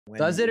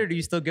Does it, or do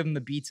you still give him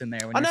the beats in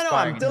there when Oh you're no, no,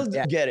 sparring? I'm still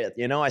Yeah. get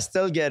it. I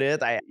still get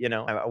it. I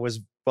was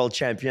world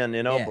champion.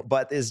 Yeah.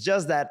 But it's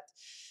just that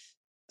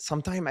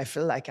sometimes I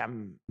feel like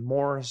I'm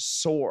more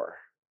sore.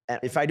 And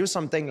if I do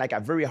something like a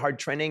very hard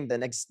training, the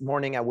next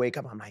morning I wake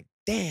up, I'm like,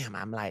 damn,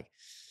 I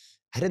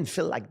didn't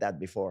feel like that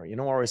before,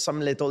 or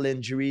some little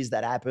injuries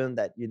that happened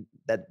that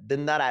did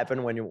not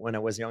happen when I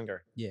was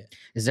younger. Yeah.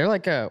 Is there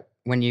like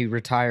when you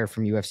retire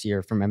from UFC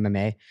or from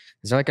MMA,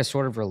 is there like a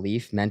sort of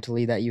relief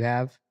mentally that you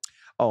have?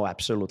 Oh,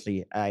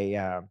 absolutely.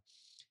 I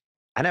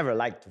never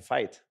liked to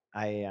fight.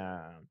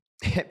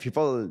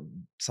 People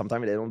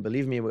sometimes they don't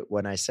believe me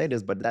when I say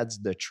this, but that's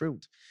the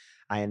truth.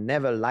 I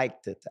never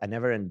liked it. I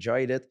never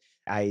enjoyed it.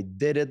 I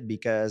did it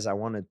because I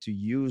wanted to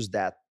use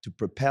that to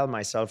propel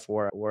myself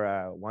for where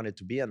I wanted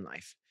to be in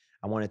life.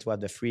 I wanted to have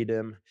the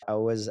freedom.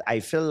 I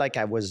feel like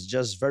I was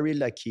just very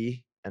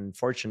lucky and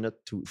fortunate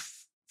to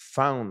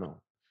found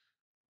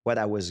what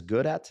I was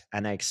good at,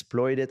 and I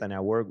exploited it, and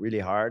I worked really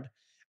hard.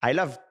 I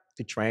love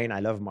to train. I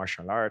love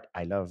martial art.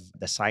 I love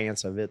the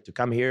science of it. To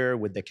come here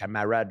with the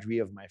camaraderie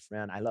of my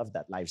friend, I love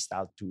that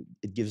lifestyle.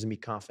 It gives me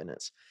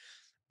confidence.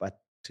 But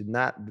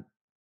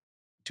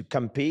to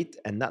compete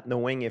and not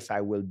knowing if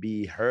I will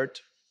be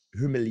hurt,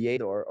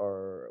 humiliated,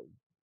 or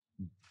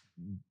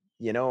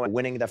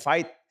winning the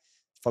fight,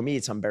 for me,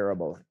 it's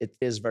unbearable. It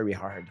is very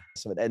hard.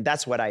 And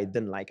that's what I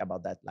didn't like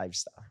about that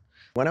lifestyle.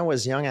 When I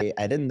was young,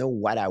 I didn't know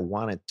what I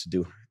wanted to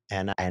do.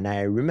 And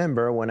I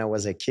remember when I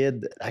was a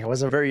kid, like I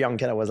was a very young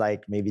kid, I was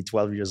like maybe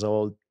 12 years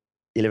old,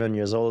 11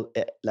 years old.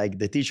 Like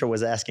the teacher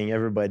was asking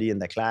everybody in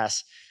the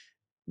class,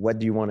 what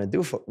do you want to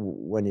do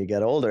when you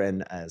get older?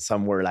 And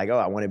some were like, oh,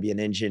 I want to be an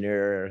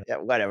engineer, yeah,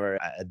 whatever,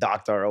 a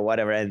doctor or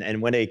whatever.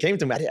 And when it came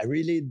to me, I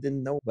really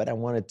didn't know what I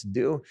wanted to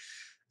do.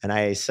 And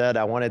I said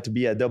I wanted to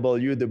be a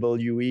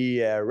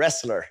WWE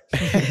wrestler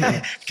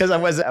because I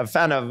was a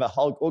fan of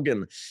Hulk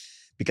Hogan.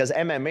 Because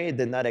MMA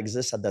did not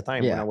exist at the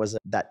time when I was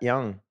that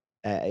young.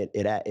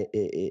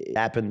 It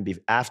happened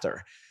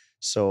after.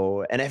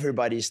 So, and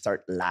everybody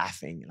started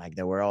laughing. Like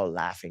they were all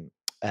laughing.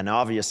 And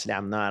obviously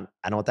I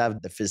don't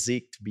have the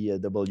physique to be a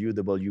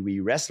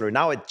WWE wrestler.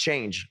 Now it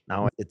changed.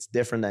 Now it's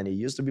different than it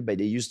used to be, but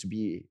they used to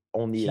be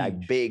only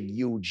like big,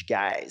 huge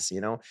guys.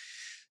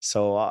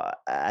 So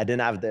I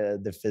didn't have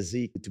the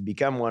physique to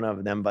become one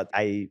of them. But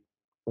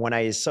when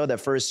I saw the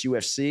first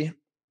UFC,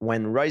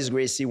 when Royce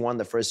Gracie won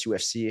the first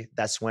UFC,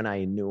 that's when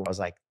I knew. I was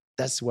like,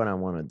 that's what I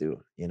want to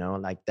do.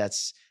 Like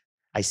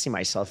I see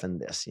myself in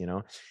this.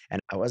 And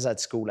I was at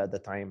school at the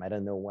time. I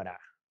didn't know what I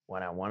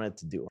wanted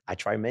to do. I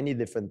tried many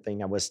different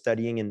things. I was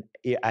studying in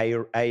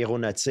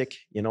aeronautic,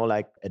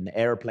 like an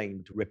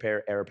airplane, to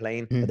repair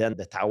airplane. But then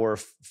the tower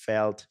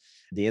fell,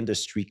 the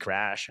industry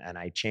crashed, and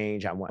I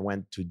changed. I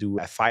went to do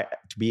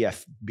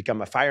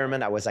become a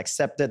fireman. I was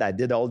accepted. I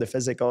did all the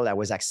physical. I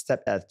was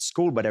accepted at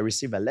school, but I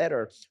received a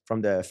letter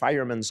from the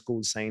fireman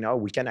school saying, "Oh,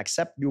 we can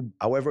accept you.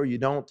 However, you're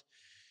not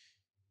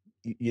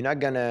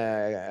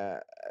gonna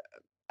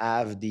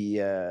have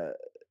the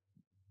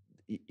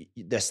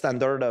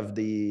standard of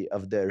the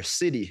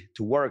city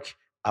to work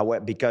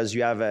because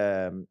you have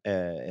I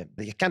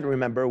can't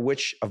remember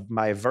which of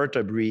my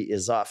vertebrae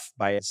is off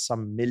by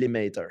some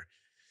millimeter."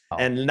 Oh.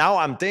 And now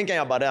I'm thinking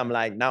about it. I'm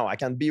like, no, I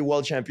can be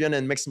world champion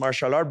in mixed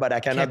martial art, but I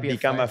cannot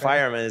become a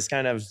fireman. It's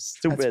kind of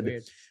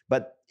stupid.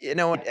 But I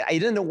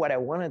didn't know what I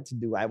wanted to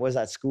do. I was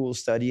at school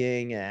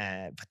studying,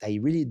 but I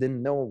really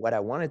didn't know what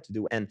I wanted to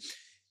do. And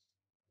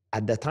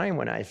at the time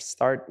when I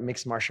start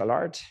mixed martial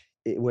art,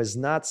 it was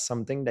not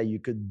something that you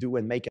could do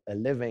and make a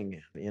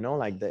living.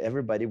 Like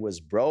everybody was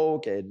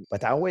broke.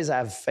 But I always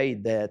have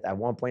faith that at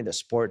one point the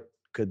sport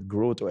could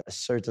grow to a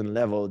certain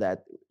level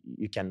that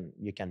you can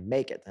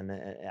make it. And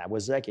I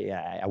was lucky.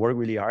 I worked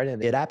really hard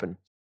and it happened.